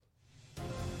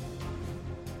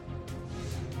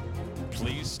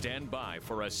Please stand by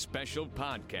for a special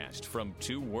podcast from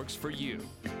Two Works For You.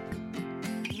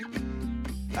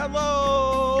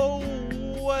 Hello,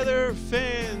 weather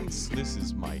fans. This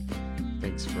is Mike.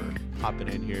 Thanks for hopping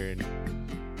in here and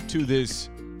to this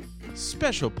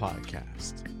special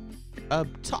podcast.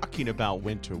 Talking about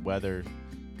winter weather,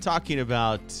 talking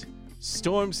about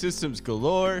storm systems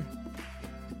galore.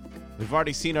 We've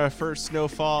already seen our first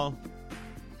snowfall.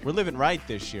 We're living right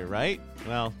this year, right?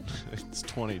 Well, it's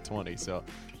 2020, so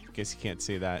I guess you can't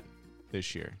say that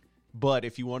this year. But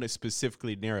if you want to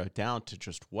specifically narrow it down to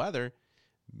just weather,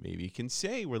 maybe you can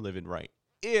say we're living right.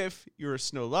 If you're a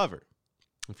snow lover.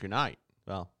 If you're not,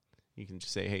 well, you can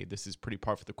just say, hey, this is pretty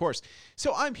par for the course.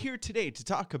 So I'm here today to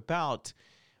talk about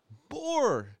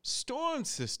BORE storm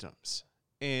systems.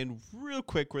 And real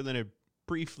quick, we're going to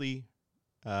briefly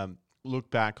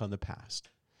look back on the past.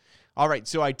 All right,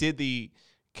 so I did the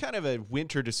kind of a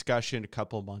winter discussion a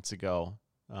couple of months ago.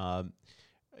 The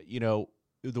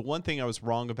one thing I was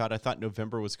wrong about, I thought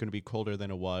November was going to be colder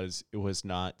than it was. It was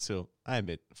not, so I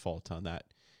admit fault on that.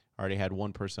 I already had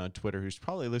one person on Twitter who's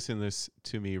probably listening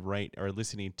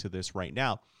to this right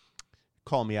now,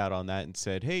 call me out on that and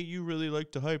said, hey, you really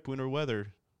like to hype winter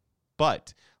weather.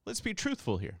 But let's be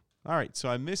truthful here. All right, so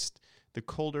I missed the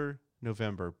colder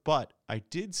November, but I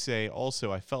did say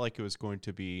also I felt like it was going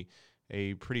to be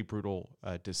a pretty brutal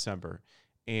December.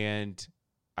 And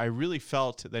I really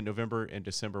felt that November and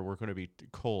December were going to be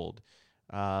cold.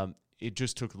 It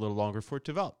just took a little longer for it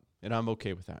to develop, and I'm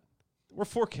okay with that. We're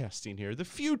forecasting here the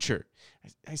future.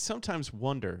 I sometimes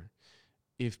wonder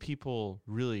if people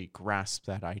really grasp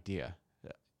that idea.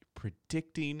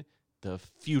 Predicting the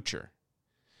future.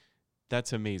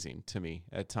 That's amazing to me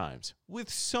at times. With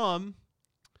some,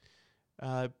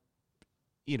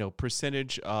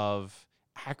 percentage of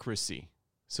accuracy.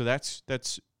 So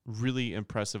that's really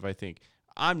impressive, I think.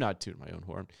 I'm not tooting my own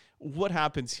horn. What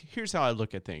happens, here's how I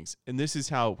look at things, and this is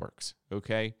how it works,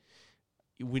 okay?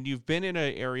 When you've been in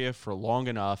an area for long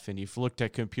enough and you've looked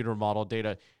at computer model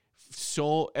data,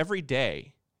 so every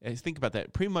day, and think about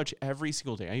that, pretty much every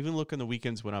single day. I even look on the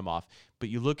weekends when I'm off, but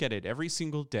you look at it every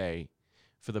single day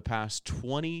for the past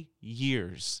 20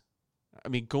 years. I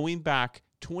mean, going back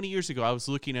 20 years ago, I was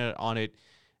looking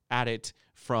at it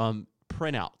from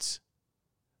printouts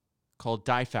called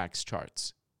DIFAX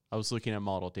charts. I was looking at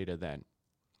model data then.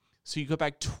 So you go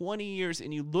back 20 years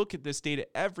and you look at this data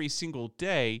every single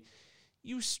day,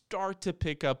 you start to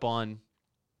pick up on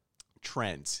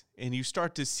trends and you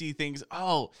start to see things.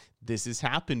 Oh, this has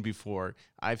happened before.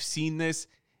 I've seen this.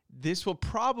 This will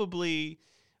probably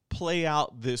play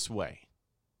out this way.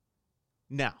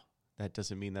 Now, that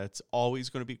doesn't mean that's always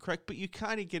going to be correct, but you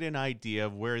kind of get an idea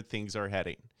of where things are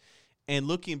heading. And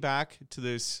looking back to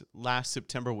this last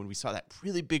September when we saw that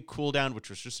really big cool down, which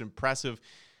was just impressive,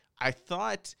 I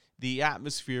thought the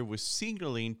atmosphere was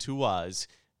signaling to us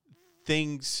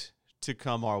things to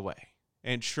come our way.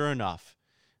 And sure enough,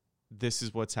 this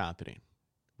is what's happening.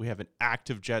 We have an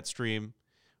active jet stream.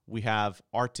 We have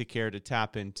Arctic air to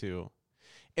tap into.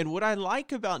 And what I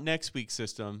like about next week's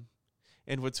system,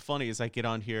 and what's funny is I get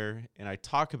on here and I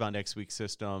talk about next week's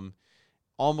system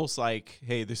almost like,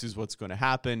 hey, this is what's going to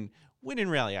happen. When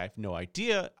in reality, I have no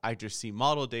idea. I just see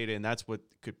model data, and that's what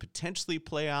could potentially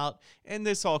play out. And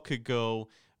this all could go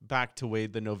back to the way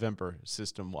the November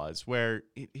system was, where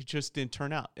it just didn't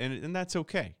turn out. And that's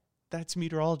okay. That's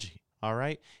meteorology, all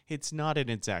right? It's not an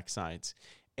exact science.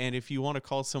 And if you want to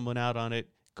call someone out on it,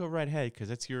 go right ahead, because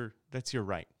that's your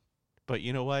right. But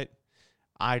you know what?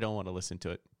 I don't want to listen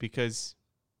to it because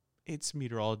it's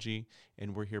meteorology,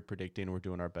 and we're here predicting. We're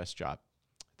doing our best job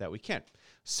that we can.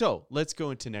 So let's go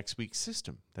into next week's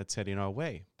system that's heading our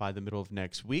way. By the middle of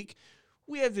next week,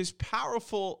 we have this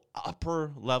powerful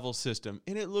upper level system,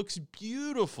 and it looks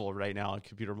beautiful right now in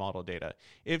computer model data.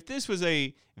 If this was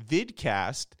a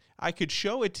vidcast, I could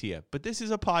show it to you, but this is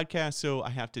a podcast, so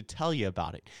I have to tell you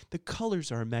about it. The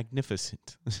colors are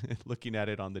magnificent looking at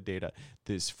it on the data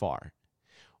this far.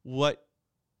 What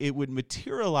it would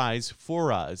materialize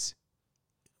for us,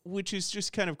 which is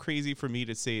just kind of crazy for me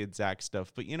to say exact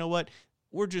stuff, but you know what?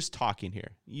 We're just talking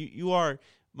here. You are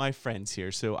my friends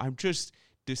here, so I'm just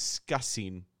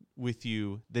discussing with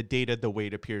you the data the way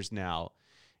it appears now.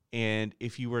 And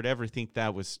if you were to ever think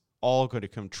that was all going to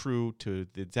come true to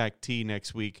the exact T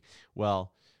next week,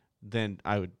 well, then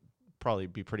I would probably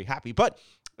be pretty happy. But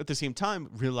at the same time,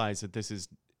 realize that this is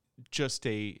just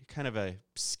a kind of a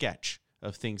sketch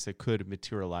of things that could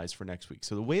materialize for next week.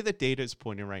 So the way that data is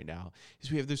pointing right now is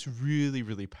we have this really,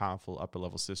 really powerful upper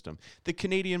level system. The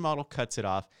Canadian model cuts it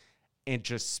off and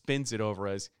just spins it over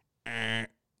as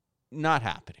not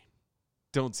happening.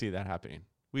 Don't see that happening.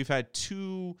 We've had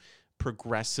two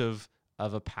progressive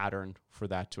of a pattern for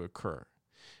that to occur.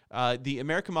 The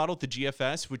American model, the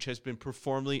GFS, which has been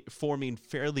forming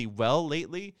fairly well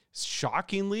lately,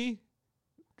 shockingly,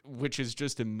 which is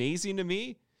just amazing to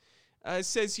me,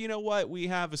 says, you know what, we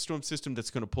have a storm system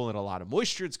that's going to pull in a lot of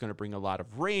moisture. It's going to bring a lot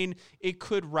of rain. It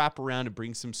could wrap around and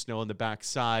bring some snow on the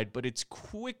backside, but it's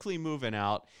quickly moving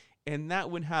out, and that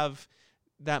would have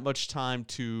that much time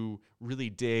to really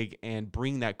dig and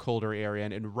bring that colder air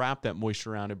in and wrap that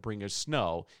moisture around and bring us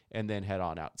snow and then head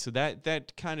on out. So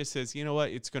that kind of says, you know what,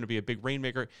 it's going to be a big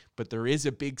rainmaker, but there is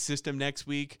a big system next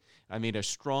week. I mean, a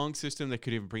strong system that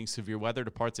could even bring severe weather to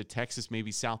parts of Texas,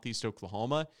 maybe southeast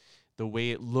Oklahoma, the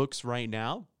way it looks right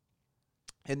now.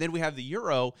 And then we have the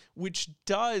Euro, which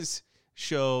does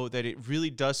show that it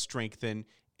really does strengthen,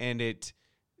 and it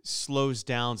slows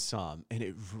down some, and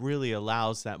it really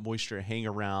allows that moisture to hang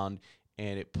around,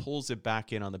 and it pulls it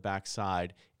back in on the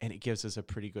backside, and it gives us a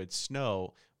pretty good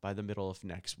snow by the middle of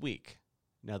next week.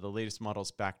 Now, the latest model's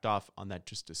backed off on that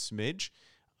just a smidge,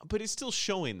 but it's still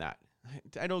showing that.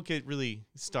 I don't get really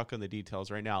stuck on the details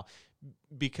right now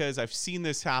because I've seen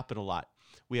this happen a lot.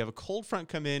 We have a cold front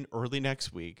come in early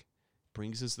next week,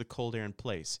 brings us the cold air in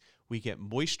place. We get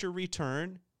moisture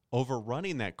return,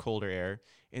 overrunning that colder air.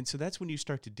 And so that's when you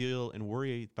start to deal and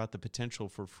worry about the potential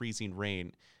for freezing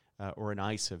rain or an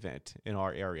ice event in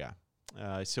our area.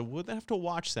 So we'll have to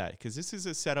watch that because this is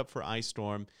a setup for ice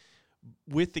storm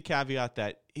with the caveat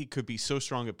that it could be so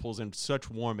strong it pulls in such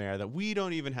warm air that we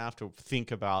don't even have to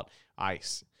think about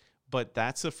ice. But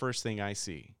that's the first thing I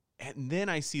see. And then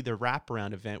I see the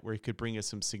wraparound event where it could bring us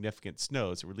some significant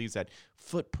snows. It relieves that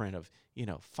footprint of,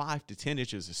 5 to 10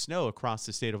 inches of snow across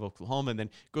the state of Oklahoma and then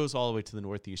goes all the way to the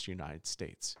northeast United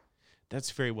States.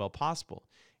 That's very well possible.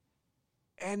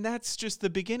 And that's just the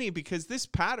beginning because this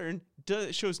pattern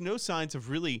shows no signs of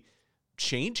really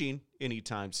changing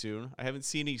anytime soon. I haven't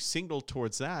seen any signal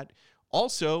towards that.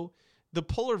 Also, the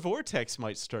polar vortex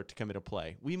might start to come into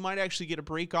play. We might actually get a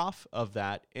break off of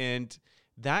that, and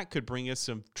that could bring us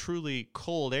some truly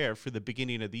cold air for the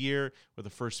beginning of the year or the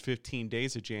first 15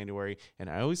 days of January. And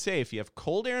I always say, if you have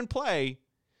cold air in play,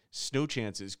 snow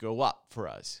chances go up for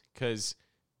us because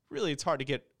really it's hard to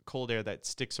get cold air that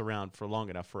sticks around for long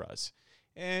enough for us.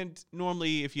 And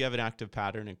normally, if you have an active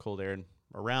pattern and cold air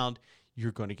around,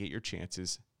 you're going to get your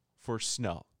chances for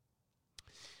snow.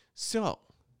 So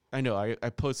I know I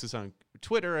posted this on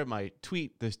Twitter, and my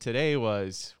tweet today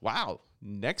was, wow,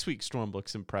 next week's storm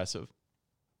looks impressive.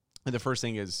 And the first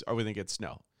thing is, are we going to get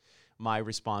snow? My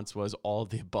response was all of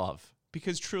the above.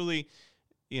 Because truly,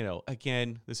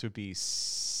 again, this would be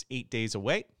 8 days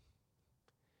away.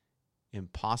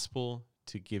 Impossible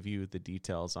to give you the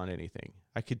details on anything.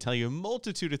 I could tell you a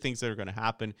multitude of things that are going to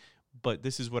happen, but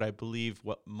this is what I believe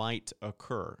what might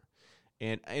occur.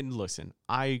 And listen,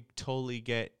 I totally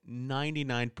get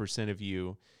 99% of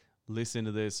you listen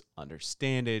to this,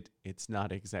 understand it. It's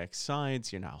not exact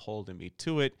science. You're not holding me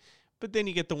to it. But then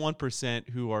you get the 1%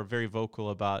 who are very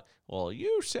vocal about, well,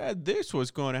 you said this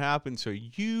was going to happen, so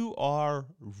you are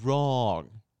wrong.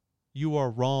 You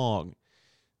are wrong.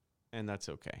 And that's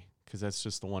okay, because that's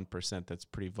just the 1% that's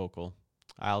pretty vocal.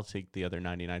 I'll take the other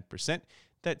 99%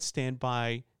 that stand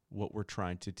by what we're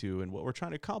trying to do and what we're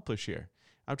trying to accomplish here.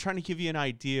 I'm trying to give you an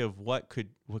idea of what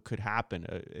could happen,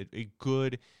 a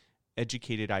good,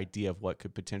 educated idea of what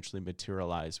could potentially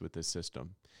materialize with this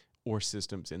system or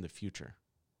systems in the future.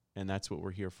 And that's what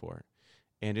we're here for.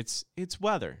 And it's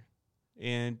weather.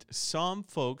 And some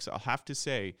folks, I'll have to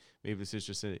say, maybe this is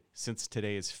just since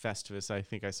today is Festivus, I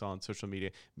think I saw on social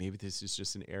media, maybe this is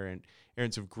just an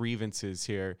errands of grievances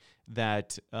here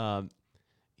that,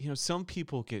 some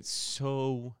people get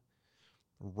so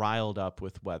riled up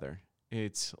with weather.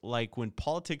 It's like when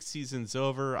politics season's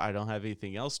over, I don't have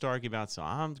anything else to argue about, so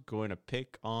I'm going to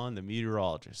pick on the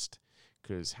meteorologist.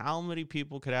 Because how many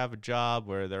people could have a job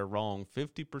where they're wrong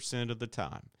 50% of the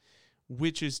time?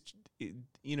 Which is,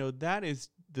 that is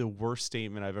the worst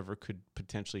statement I've ever could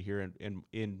potentially hear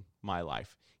in my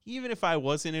life. Even if I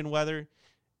wasn't in weather,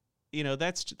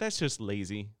 that's just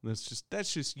lazy.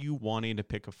 That's just you wanting to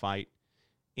pick a fight.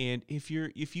 And if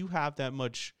you have that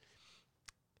much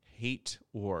hate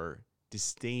or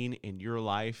disdain in your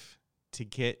life to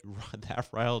get that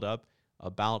riled up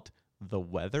about the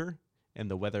weather and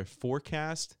the weather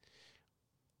forecast,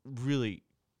 really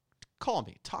call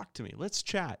me, talk to me, let's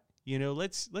chat.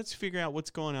 Let's figure out what's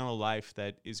going on in life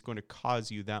that is going to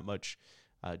cause you that much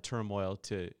turmoil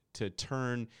to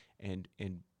turn and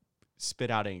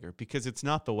spit out anger, because it's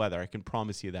not the weather. I can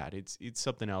promise you that. It's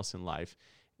something else in life.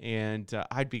 And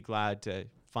I'd be glad to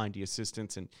find you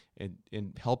assistance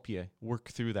and help you work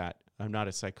through that. I'm not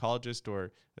a psychologist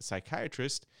or a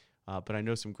psychiatrist, but I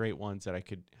know some great ones that I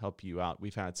could help you out.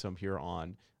 We've had some here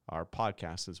on our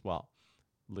podcast as well.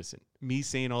 Listen, me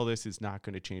saying all this is not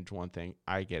going to change one thing.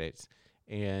 I get it.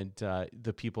 And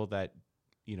the people that,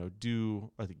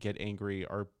 do or that get angry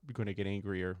are going to get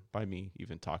angrier by me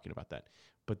even talking about that.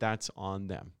 But that's on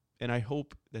them. And I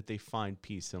hope that they find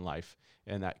peace in life,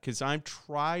 and that, because I'm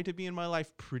trying to be in my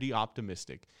life pretty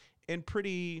optimistic and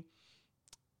pretty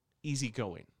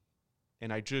easygoing.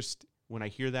 And when I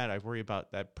hear that, I worry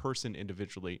about that person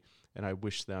individually, and I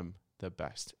wish them the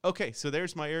best. Okay, so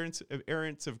there's my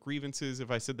errands of grievances,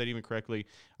 if I said that even correctly.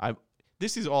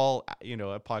 This is all,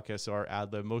 a podcast are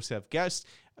ad lib. Most have guests.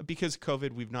 Because of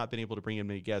COVID, we've not been able to bring in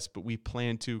many guests, but we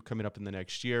plan to coming up in the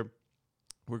next year.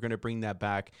 We're going to bring that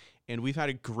back. And we've had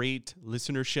a great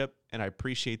listenership, and I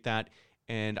appreciate that.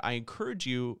 And I encourage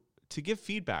you to give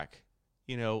feedback.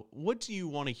 What do you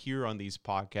want to hear on these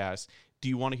podcasts? Do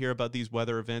you want to hear about these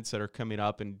weather events that are coming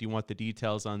up, and do you want the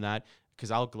details on that? Because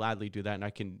I'll gladly do that, and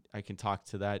I can talk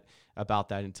to about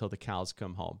that until the cows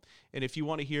come home. And if you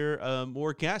want to hear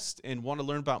more guests and want to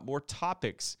learn about more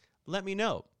topics, let me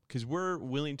know, because we're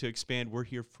willing to expand. We're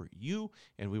here for you,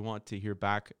 and we want to hear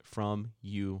back from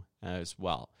you as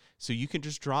well. So you can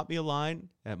just drop me a line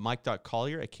at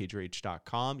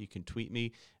mike.collier@kjrh.com. You can tweet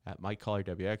me at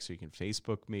MikeCollierWX, or you can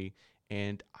Facebook me,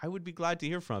 and I would be glad to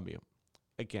hear from you.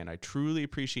 Again, I truly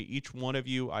appreciate each one of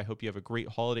you. I hope you have a great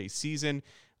holiday season.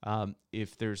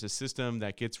 If there's a system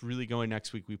that gets really going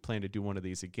next week, we plan to do one of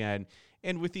these again.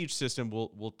 And with each system,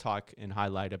 we'll talk and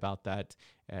highlight about that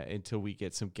until we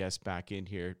get some guests back in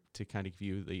here to kind of give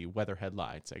you the weather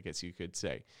headlines, I guess you could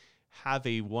say. Have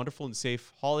a wonderful and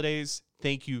safe holidays.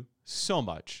 Thank you so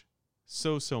much,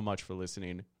 so much for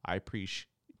listening. I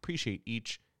appreciate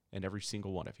each and every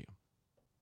single one of you.